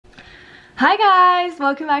Hi guys,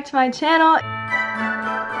 welcome back to my channel.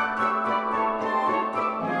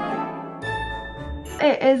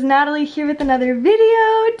 It is Natalie here with another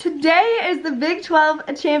video. Today is the Big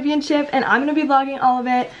 12 championship and I'm going to be vlogging all of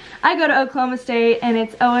it. I go to Oklahoma State and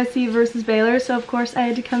it's OSU versus Baylor, so of course I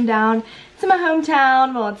had to come down to my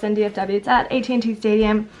hometown. Well, it's in DFW, it's at AT&T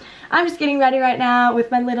Stadium. I'm just getting ready right now with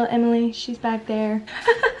my little Emily. She's back there.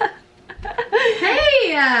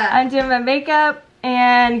 Hey! I'm doing my makeup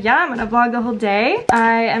and yeah, I'm gonna vlog the whole day.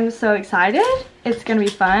 I am so excited. It's gonna be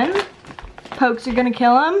fun. Pokes are gonna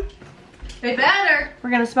kill them. They better.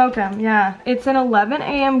 We're gonna smoke them, yeah. It's an 11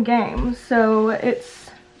 a.m. game, so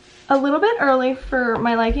it's a little bit early for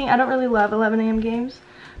my liking. I don't really love 11 a.m. games,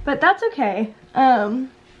 but that's okay. That's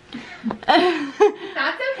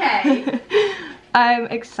okay. I'm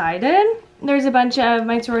excited. There's a bunch of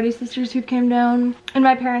my sorority sisters who came down and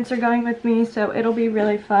my parents are going with me, so it'll be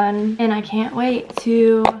really fun and I can't wait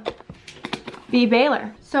to be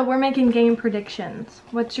Baylor. So we're making game predictions.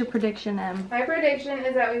 What's your prediction, Em? My prediction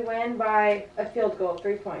is that we win by a field goal,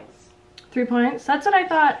 3 points. 3 points? That's what I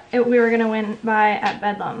thought we were gonna win by at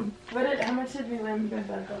Bedlam. How much did we win by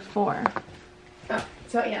Bedlam? 4. Oh,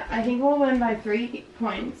 so yeah, I think we'll win by 3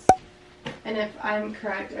 points. And if I'm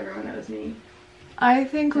correct, everyone knows me. I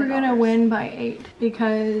think we're gonna win by 8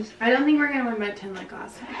 because I don't think we're gonna win by 10 like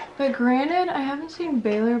last time. But granted, I haven't seen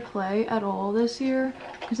Baylor play at all this year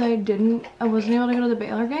because I wasn't able to go to the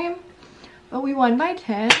Baylor game, but we won by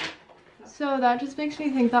 10. So that just makes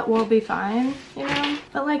me think that we'll be fine, you know?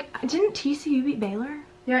 But like, didn't TCU beat Baylor?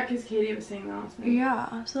 Yeah, because Katie was saying that last night.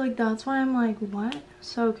 Yeah, so like that's why I'm like, what?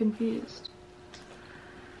 So confused.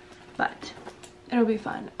 But it'll be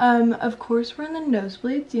fun. Of course we're in the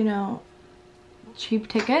nosebleeds, you know, cheap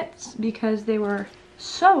tickets because they were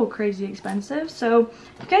so crazy expensive. So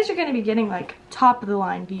you guys are going to be getting like top of the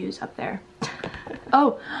line views up there.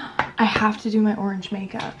 Oh, I have to do my orange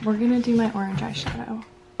makeup. We're going to do my orange eyeshadow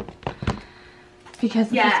because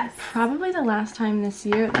this is probably the last time this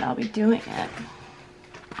year that I'll be doing it.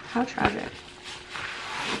 How tragic.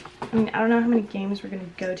 I mean, I don't know how many games we're going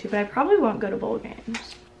to go to, but I probably won't go to bowl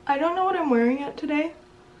games. I don't know what I'm wearing yet today.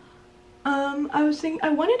 I was thinking I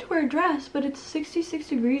wanted to wear a dress, but it's 66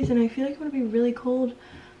 degrees and I feel like I'm gonna be really cold,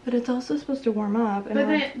 but it's also supposed to warm up. And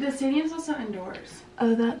but the stadium's also indoors.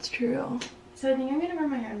 Oh, that's true. So I think I'm gonna wear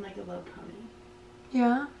my hair in like a low pony.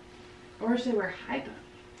 Yeah? Or should I wear a high pony?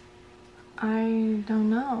 I don't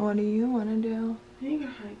know. What do you want to do? I think a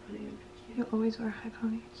high pony would be cute. You always wear high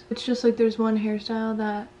ponies. It's just like there's one hairstyle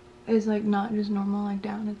that is like not just normal, like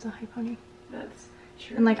down, it's a high pony. That's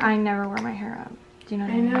true. And like I never wear my hair up. You know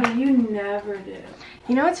what I mean? know, you never do.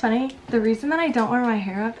 You know what's funny? The reason that I don't wear my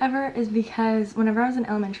hair up ever is because whenever I was in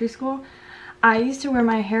elementary school, I used to wear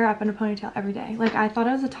my hair up in a ponytail every day. Like, I thought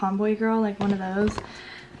I was a tomboy girl, like one of those.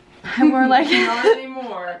 I wore like not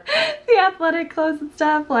anymore. The athletic clothes and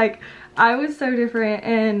stuff. Like, I was so different.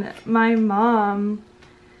 And my mom,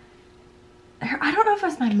 I don't know if it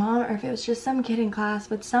was my mom or if it was just some kid in class,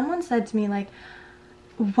 but someone said to me like,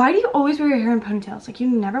 why do you always wear your hair in ponytails? Like, you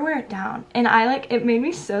never wear it down. And it made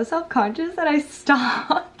me so self-conscious that I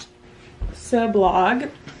stopped. So blog,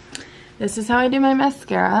 this is how I do my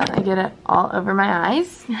mascara. I get it all over my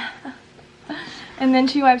eyes. And then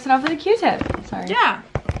she wipes it off with a Q-tip. Sorry. Yeah.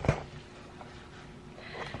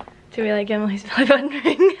 Do we like Emily's belly button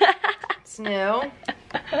ring? It's new.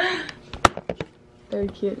 Very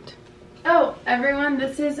cute. Oh, everyone,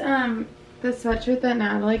 this is the sweatshirt that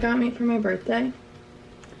Natalie got me for my birthday.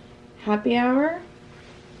 Happy hour,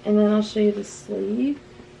 and then I'll show you the sleeve.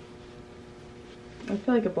 I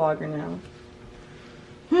feel like a blogger now.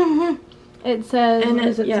 It says, and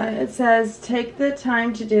it says, take the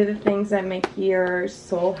time to do the things that make your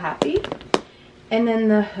soul happy. And then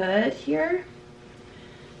the hood here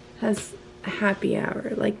has a happy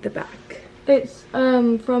hour, like the back. It's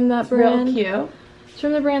from that brand. Real cute. It's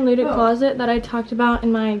from the brand Looted Closet that I talked about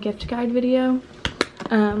in my gift guide video.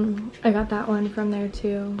 I got that one from there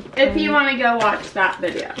too. If you want to go watch that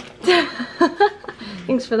video.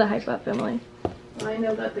 Thanks for the hype up, Emily. Well, I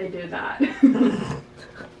know that they do that.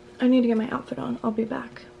 I need to get my outfit on. I'll be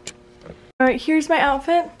back. Alright, here's my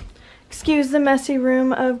outfit. Excuse the messy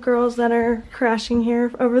room of girls that are crashing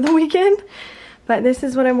here over the weekend. But this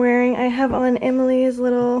is what I'm wearing. I have on Emily's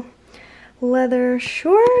little leather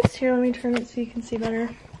shorts. Here, let me turn it so you can see better.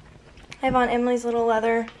 I have on Emily's little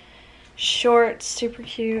leather shorts, super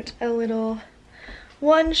cute. A little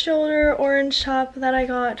one shoulder orange top that I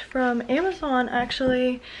got from Amazon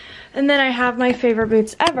actually. And then I have my favorite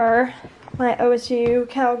boots ever, my OSU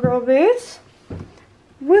cowgirl boots.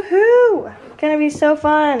 Woohoo! Gonna be so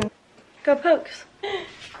fun. Go Pokes.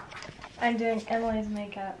 I'm doing Emily's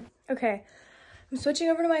makeup. Okay, I'm switching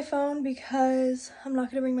over to my phone because I'm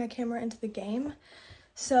not gonna bring my camera into the game.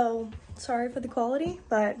 So, sorry for the quality,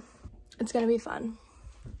 but it's gonna be fun.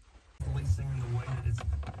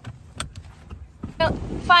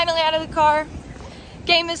 Finally out of the car.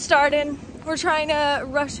 Game is started. We're trying to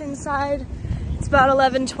rush inside. It's about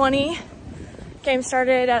 11:20. Game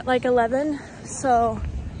started at like 11, so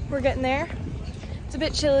we're getting there. It's a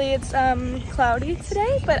bit chilly, it's cloudy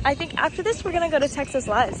today, but I think after this we're gonna go to Texas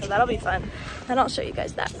Live, so that'll be fun. And I'll show you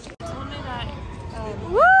guys that.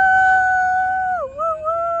 Woo! Woo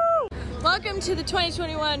woo! Welcome to the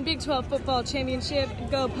 2021 Big 12 Football Championship.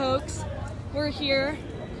 Go Pokes. We're here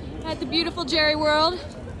at the beautiful Jerry World.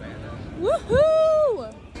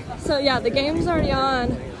 Woohoo! So yeah, the game's already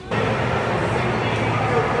on.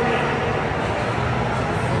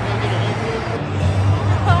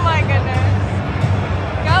 Oh my goodness.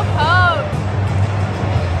 Go Pokes!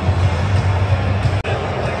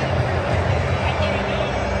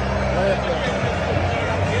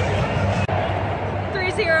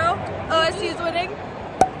 3-0. OSU is winning.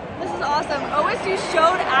 This is awesome. OSU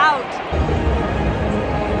showed out.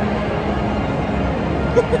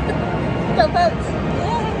 Go Pokes!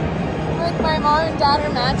 Look, my mom and dad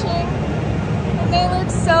are matching. And they look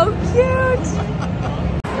so cute.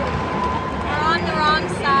 We're on the wrong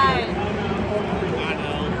side. I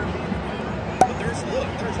know. But there's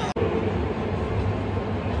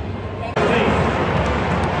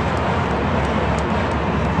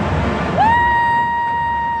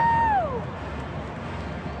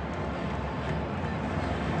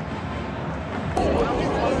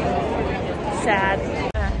Sad.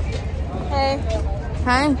 Hey.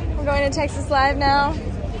 Hi. We're going to Texas Live now.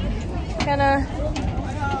 Gonna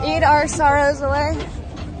eat our sorrows away.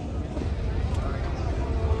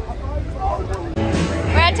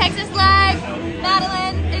 We're at Texas Live.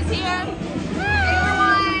 Madeline is here.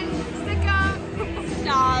 Everyone, stick up.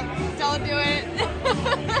 Stop. Don't do it.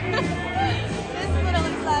 This is what it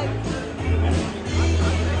looks like.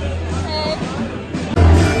 Hey.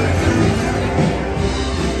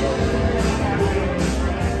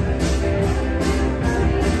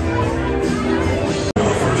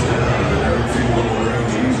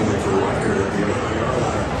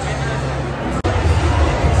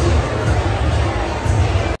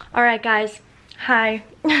 Alright guys, hi.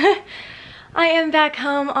 I am back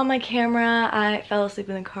home on my camera. I fell asleep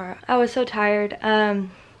in the car. I was so tired,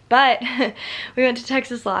 but we went to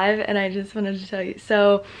Texas Live and I just wanted to tell you.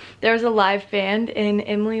 So there was a live band and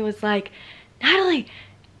Emily was like, Natalie,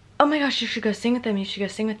 oh my gosh, you should go sing with them, you should go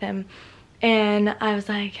sing with them. And I was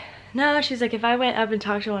like, no. She's like, if I went up and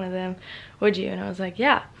talked to one of them, would you? And I was like,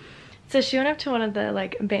 yeah. So she went up to one of the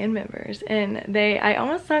like band members and I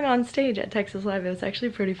almost sung on stage at Texas Live. It was actually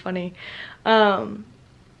pretty funny. But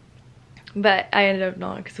I ended up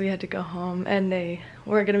not because we had to go home and they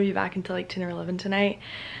weren't gonna be back until like 10 or 11 tonight.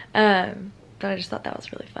 But I just thought that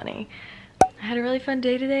was really funny. I had a really fun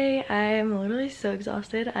day today. I am literally so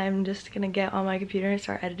exhausted. I'm just gonna get on my computer and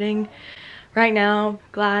start editing right now.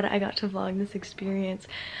 Glad I got to vlog this experience.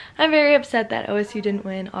 I'm very upset that OSU didn't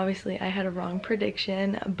win. Obviously I had a wrong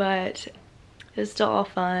prediction, but it was still all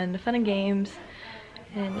fun and games,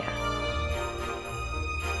 and yeah.